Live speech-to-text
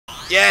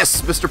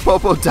Yes, Mr.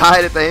 Popo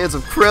died at the hands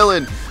of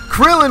Krillin.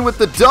 Krillin with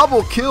the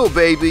double kill,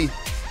 baby.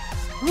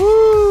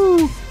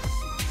 Woo!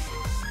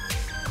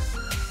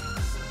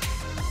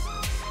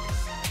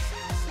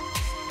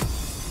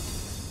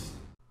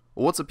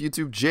 What's up,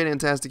 YouTube?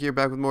 jDantastic here,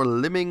 back with more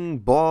Lemming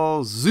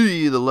Ball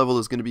Z. The level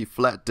is going to be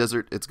flat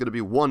desert. It's going to be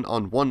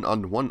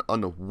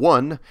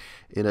 1-on-1-on-1-on-1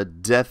 in a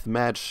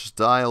deathmatch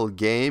style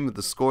game with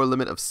the score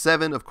limit of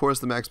 7. Of course,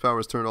 the max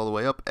power is turned all the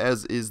way up,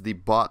 as is the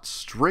bot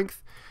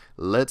strength.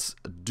 Let's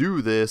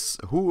do this.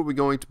 Who are we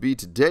going to be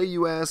today,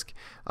 you ask?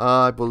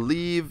 I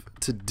believe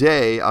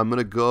today I'm going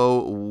to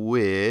go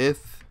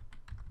with...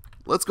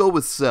 Let's go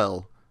with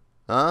Cell.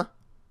 Huh?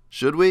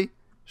 Should we?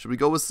 Should we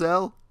go with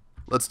Cell?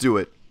 Let's do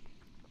it.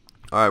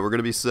 Alright, we're going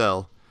to be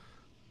Cell.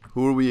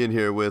 Who are we in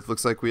here with?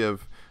 Looks like we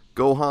have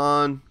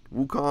Gohan,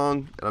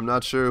 Wukong, and I'm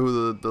not sure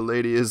who the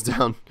lady is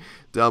down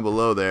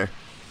below there.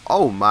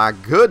 Oh my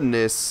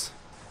goodness.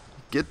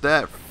 Get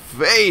that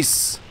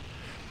face.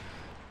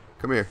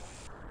 Come here.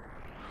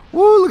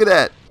 Woo, look at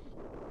that.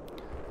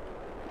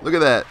 Look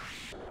at that.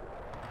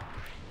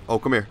 Oh,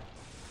 come here.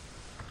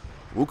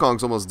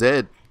 Wukong's almost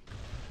dead.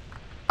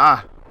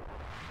 Ah.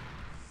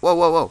 Whoa,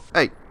 whoa, whoa.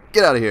 Hey,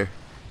 get out of here.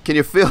 Can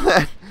you feel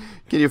that?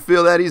 Can you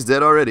feel that? He's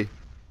dead already.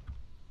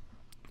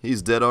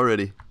 He's dead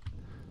already.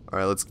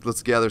 Alright,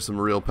 let's gather some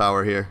real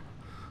power here.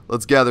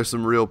 Let's gather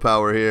some real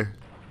power here.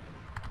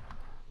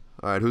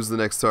 Alright, who's the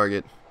next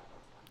target?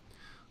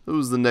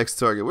 Who's the next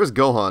target? Where's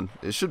Gohan?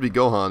 It should be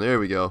Gohan. There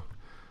we go.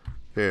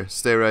 Here,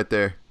 stay right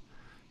there.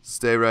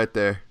 Stay right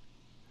there.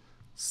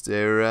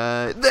 Stay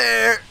right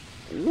there.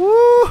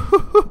 Woo!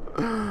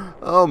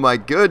 Oh my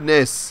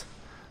goodness.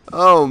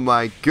 Oh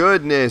my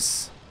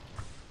goodness.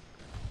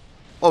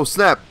 Oh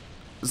snap.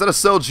 Is that a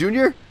Cell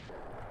Jr.?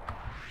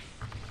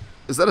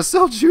 Is that a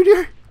Cell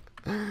Jr.?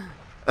 Did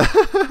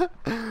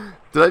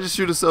I just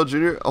shoot a Cell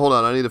Jr.? Hold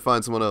on, I need to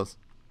find someone else.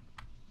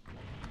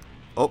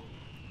 Oh.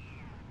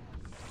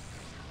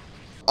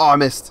 Oh, I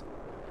missed.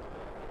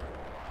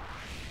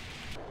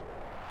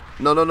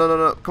 No, no, no, no,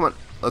 no. Come on.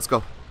 Let's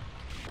go.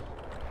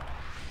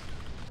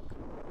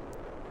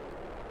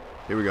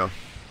 Here we go.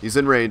 He's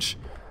in range.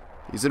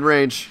 He's in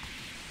range.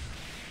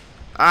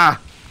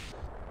 Ah!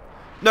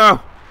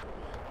 No!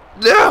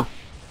 No!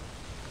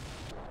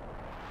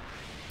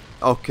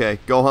 Okay,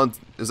 Gohan.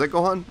 Is that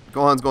Gohan?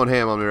 Gohan's going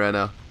ham on me right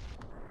now.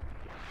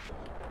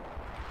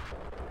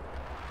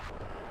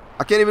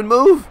 I can't even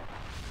move.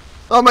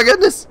 Oh my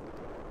goodness.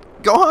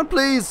 Gohan,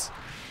 please.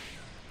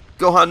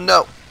 Gohan,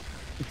 no.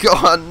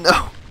 Gohan,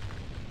 no.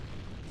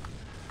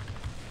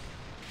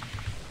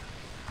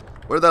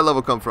 Where did that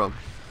level come from?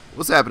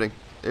 What's happening?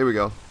 Here we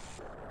go.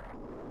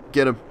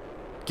 Get him.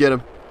 Get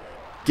him.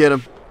 Get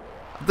him.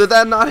 Did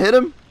that not hit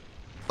him?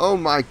 Oh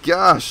my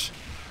gosh.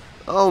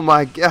 Oh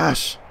my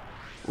gosh.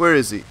 Where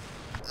is he?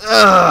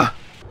 Ugh.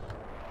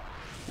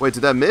 Wait,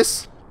 did that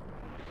miss? Did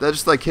that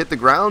just like hit the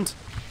ground?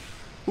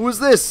 Who is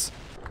this?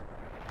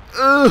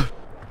 Ugh.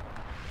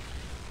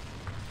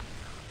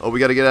 Oh, we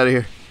gotta get out of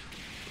here.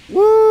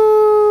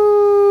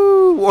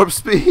 Woo! Warp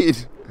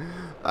speed.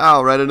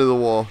 Ow, right into the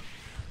wall.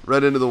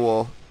 Right into the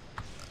wall.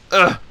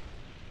 Ugh.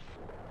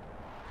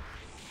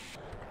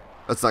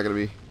 That's not gonna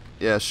be.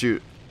 Yeah,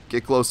 shoot.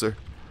 Get closer.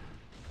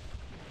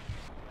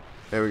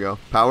 There we go.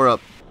 Power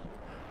up.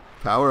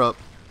 Power up.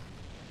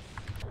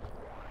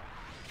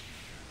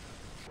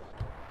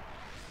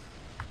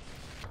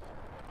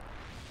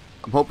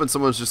 I'm hoping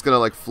someone's just gonna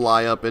like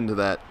fly up into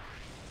that.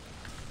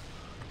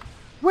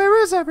 Where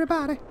is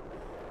everybody?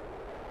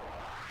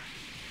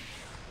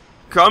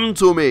 Come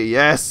to me,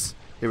 yes.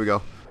 Here we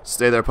go.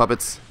 Stay there,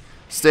 puppets.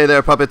 Stay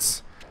there,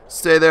 puppets.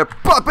 Stay there,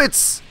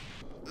 puppets.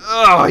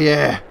 Oh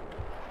yeah.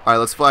 All right,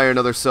 let's fire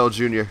another Cell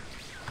Jr.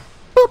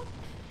 Boop.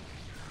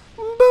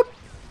 Boop.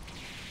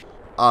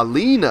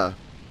 Lina.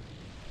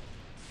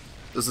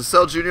 Does the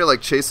Cell Jr.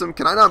 like chase him?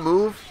 Can I not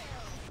move?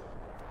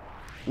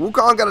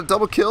 Wukong got a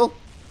double kill.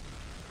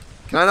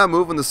 Can I not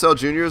move when the Cell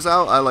Jr. is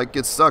out? I like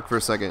get stuck for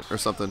a second or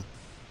something.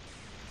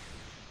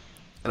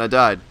 And I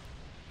died.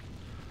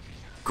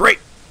 Great!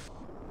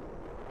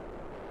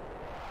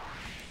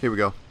 Here we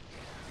go.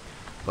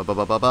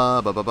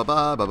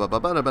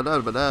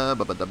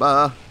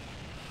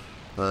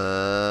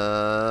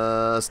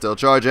 Still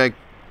charging.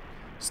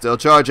 Still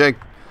charging.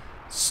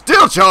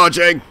 Still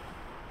charging!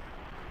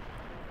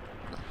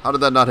 How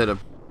did that not hit him?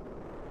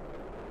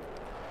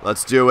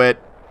 Let's do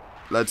it.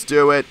 Let's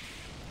do it.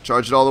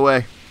 Charge it all the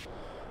way.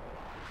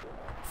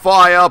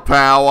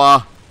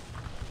 Firepower!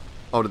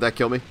 Oh, did that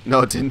kill me? No,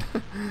 it didn't.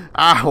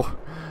 Ow!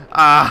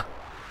 Ah!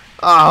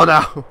 Oh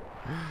no!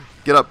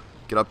 Get up!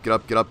 Get up! Get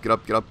up! Get up! Get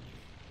up! Get up!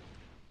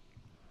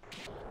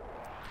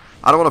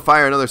 I don't want to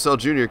fire another Cell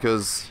Jr.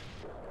 because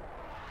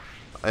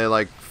it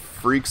like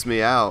freaks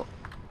me out.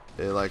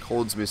 It like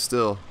holds me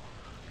still.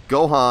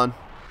 Gohan!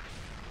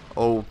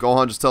 Oh,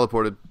 Gohan just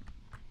teleported.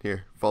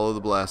 Here, follow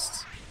the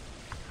blasts.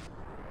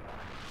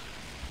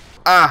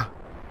 Ah!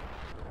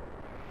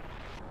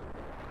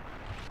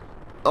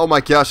 Oh my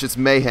gosh, it's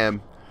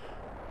mayhem.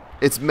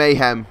 It's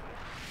mayhem.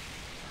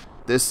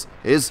 This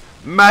is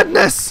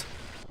madness.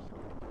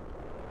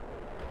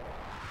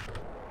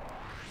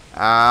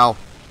 Ow.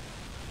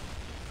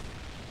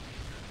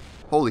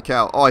 Holy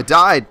cow. Oh, I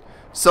died.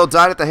 Cell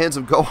died at the hands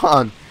of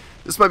Gohan.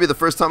 This might be the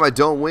first time I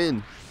don't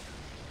win.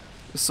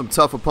 There's some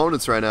tough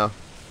opponents right now.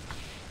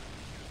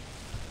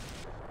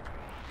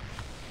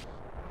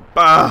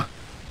 Bah!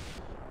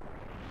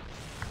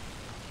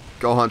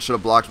 Gohan should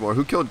have blocked more.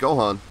 Who killed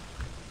Gohan?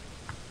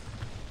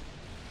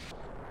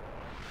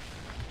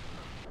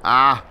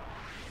 Ah!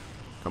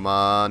 Come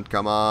on,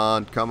 come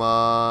on, come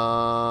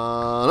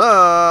on.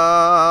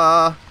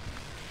 Ah!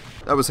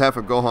 That was half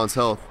of Gohan's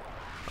health.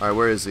 Alright,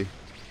 where is he?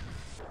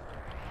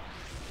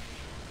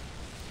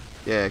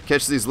 Yeah,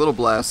 catch these little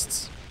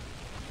blasts.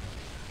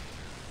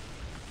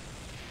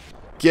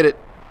 Get it.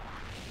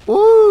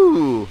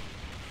 Woo!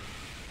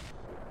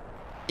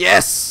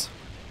 Yes!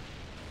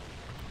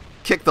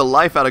 Kick the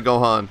life out of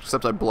Gohan.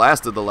 Except I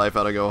blasted the life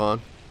out of Gohan.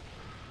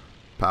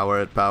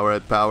 Power it, power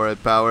it, power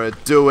it, power it.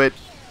 Do it.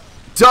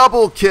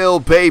 Double kill,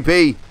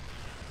 baby.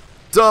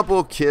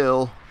 Double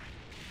kill.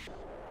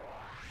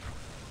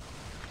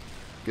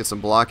 Get some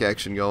block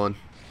action going.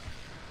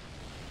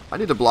 I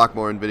need to block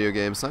more in video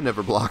games. I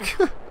never block.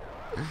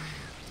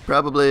 It's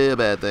probably a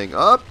bad thing.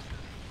 Up.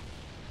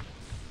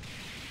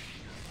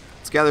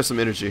 Let's gather some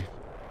energy.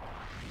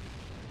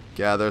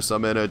 Gather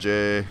some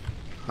energy.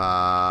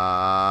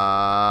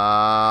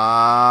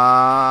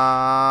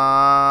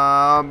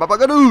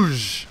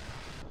 Babagadoosh.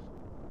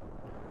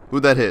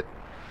 Who'd that hit?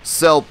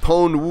 Cell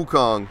pwned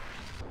Wukong.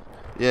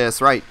 Yeah,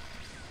 that's right.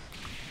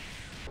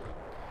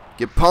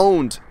 Get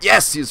pwned.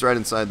 Yes, he's right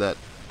inside that.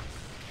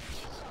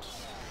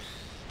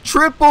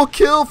 Triple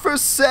kill for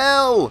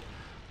Cell.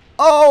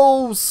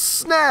 Oh,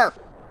 snap.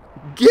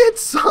 Get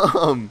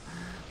some.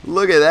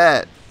 Look at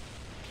that.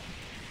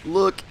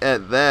 Look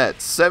at that.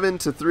 7-3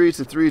 to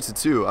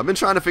 3-2. I've been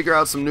trying to figure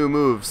out some new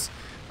moves.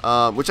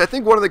 Which I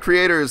think one of the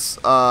creators,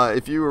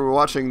 if you were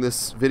watching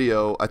this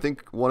video, I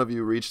think one of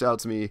you reached out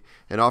to me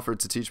and offered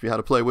to teach me how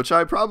to play, which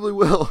I probably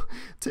will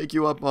take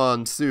you up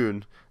on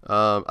soon.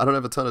 I don't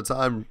have a ton of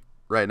time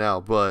right now,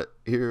 but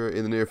here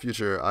in the near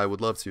future, I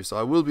would love to. So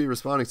I will be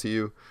responding to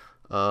you,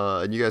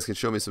 and you guys can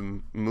show me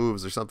some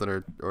moves or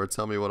something, or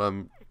tell me what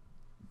I'm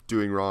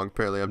doing wrong.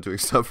 Apparently I'm doing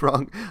stuff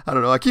wrong. I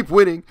don't know. I keep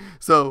winning,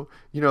 so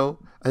you know,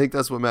 I think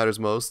that's what matters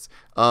most.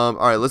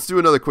 Alright, let's do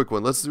another quick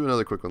one. Let's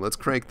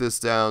crank this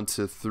down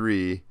to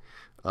 3.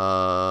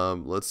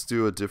 Let's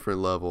do a different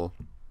level.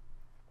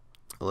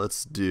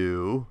 Let's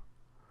do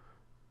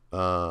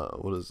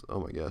what is,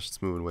 oh my gosh,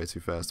 it's moving way too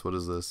fast. What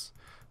is this?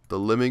 The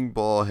Lemming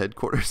Ball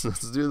headquarters.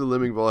 Let's do the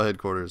Lemming Ball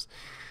headquarters.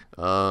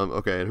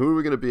 Okay, and who are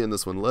we gonna be in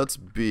this one? Let's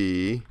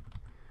be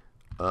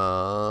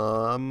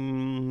let's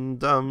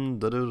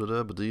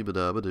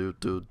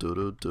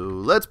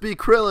be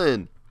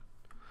Krillin.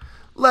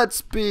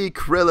 Let's be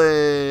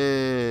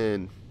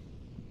Krillin.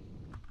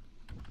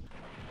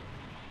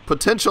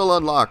 Potential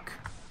unlock.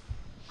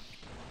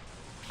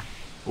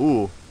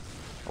 Ooh,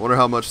 I wonder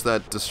how much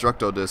that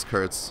Destructo Disc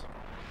hurts.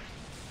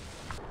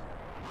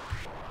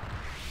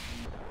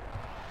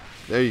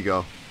 There you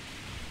go.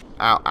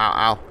 Ow, ow,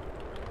 ow.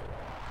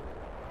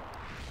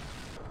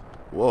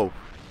 Whoa,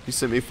 he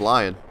sent me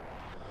flying.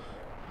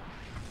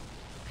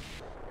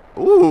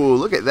 Ooh,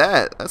 look at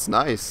that. That's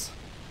nice.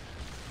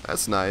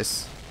 That's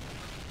nice.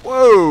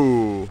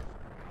 Whoa.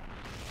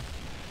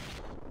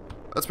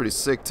 That's pretty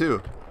sick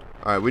too.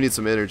 Alright, we need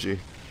some energy.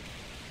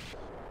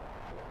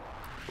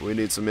 We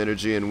need some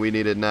energy and we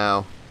need it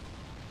now.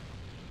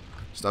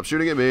 Stop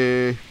shooting at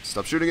me.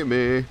 Stop shooting at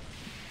me.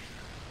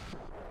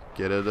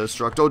 Get a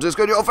Destructo Disc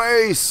in your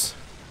face.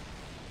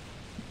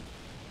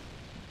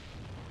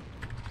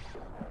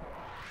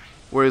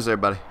 Where is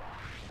everybody?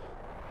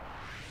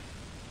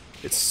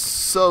 It's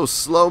so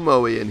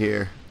slow-mo-y in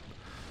here.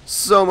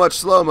 So much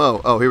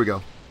slow-mo. Oh, here we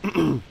go.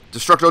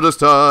 Destructo Disc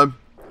time.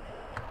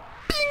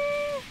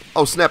 Bing!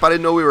 Oh, snap. I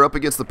didn't know we were up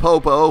against the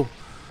Popo.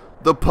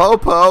 The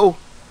Popo.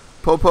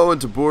 Popo and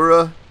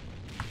Dabura.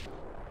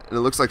 And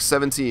it looks like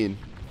 17.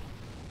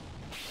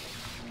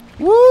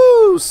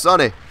 Woo,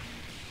 Sonny.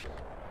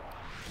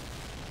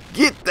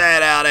 Get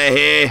that out of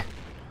here.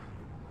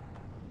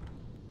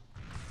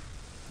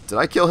 Did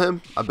I kill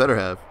him? I better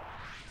have.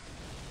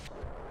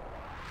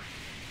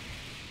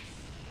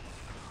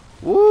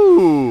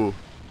 Woo!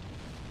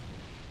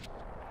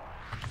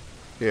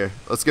 Here,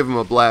 let's give him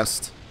a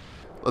blast.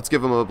 Let's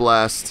give him a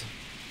blast.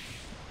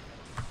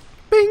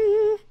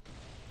 Bing!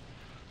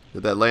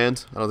 Did that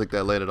land? I don't think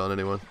that landed on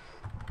anyone.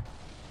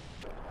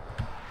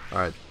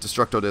 Alright,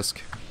 Destructo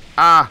Disc.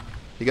 Ah!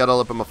 He got all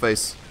up in my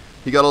face.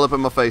 He got all up in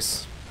my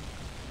face.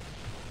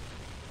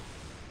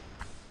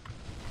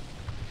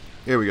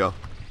 Here we go.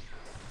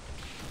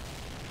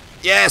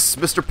 Yes!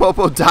 Mr.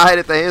 Popo died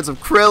at the hands of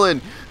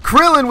Krillin.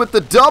 Krillin with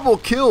the double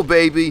kill,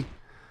 baby.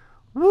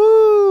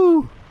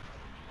 Woo!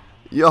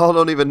 Y'all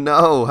don't even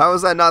know. How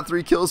is that not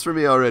 3 kills for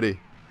me already?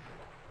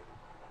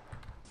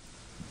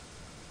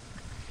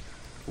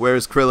 Where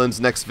is Krillin's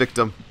next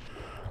victim?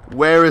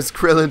 Where is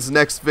Krillin's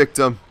next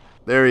victim?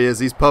 There he is.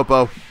 He's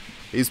Popo.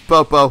 He's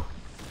Popo.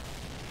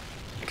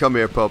 Come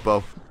here,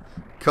 Popo.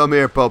 Come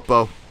here,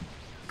 Popo.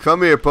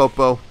 Come here,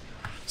 Popo.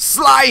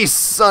 Slice,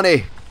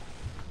 Sonny.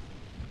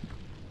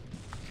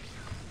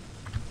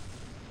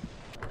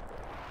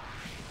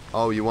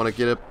 Oh, you want to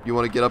get up? You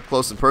want to get up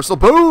close and personal?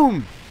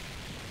 Boom!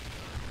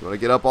 You want to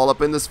get up all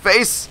up in this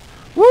face?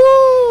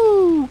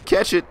 Woo!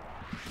 Catch it!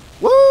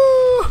 Woo!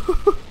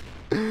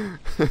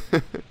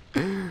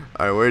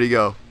 Alright, where'd he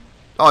go?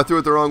 Oh, I threw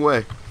it the wrong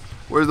way.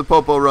 Where's the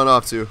Popo run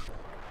off to?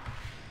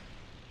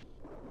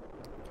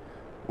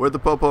 Where'd the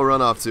Popo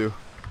run off to?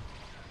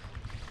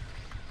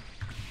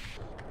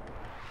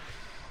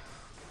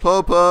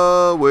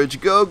 Popo, where'd you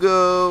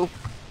go?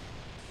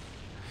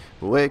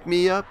 Wake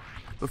me up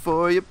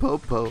before you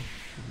Popo.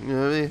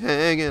 You'll be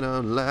hanging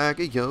on like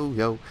a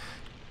yo-yo.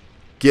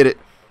 Get it.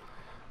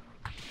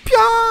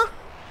 Pya!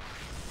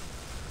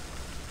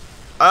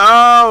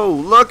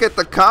 Oh, look at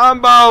the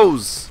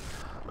combos!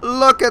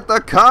 Look at the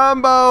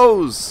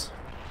combos!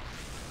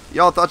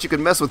 Y'all thought you could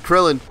mess with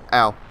Krillin.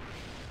 Ow.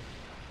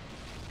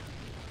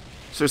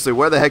 Seriously,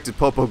 where the heck did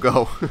Popo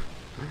go?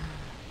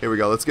 Here we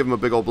go. Let's give him a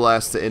big old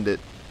blast to end it.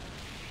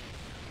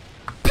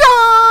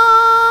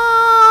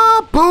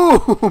 Pya!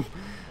 Boom!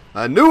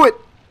 I knew it!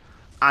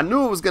 I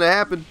knew it was going to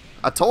happen.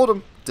 I told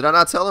him. Did I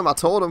not tell him? I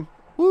told him.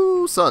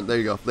 Woo, son. There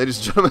you go. Ladies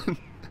and gentlemen.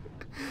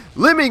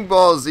 Lemming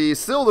Ball Z,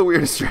 still the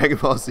weirdest Dragon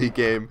Ball Z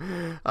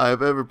game I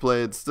have ever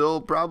played. Still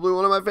probably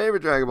one of my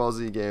favorite Dragon Ball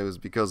Z games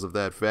because of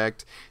that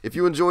fact. If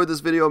you enjoyed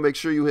this video, make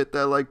sure you hit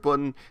that like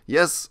button.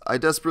 Yes, I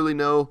desperately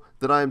know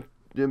that I'm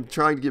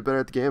trying to get better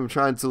at the game. I'm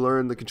trying to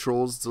learn the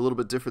controls. It's a little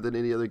bit different than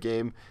any other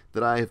game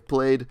that I have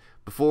played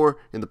before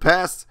in the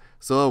past.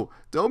 So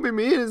don't be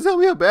mean and tell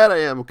me how bad I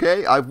am,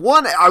 okay? I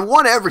won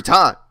every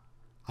time.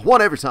 I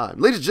won every time.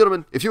 Ladies and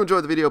gentlemen, if you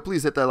enjoyed the video,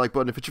 please hit that like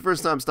button. If it's your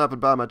first time stopping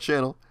by my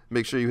channel,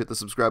 make sure you hit the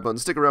subscribe button.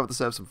 Stick around with us,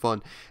 have some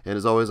fun. And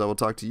as always, I will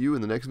talk to you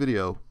in the next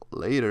video.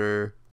 Later.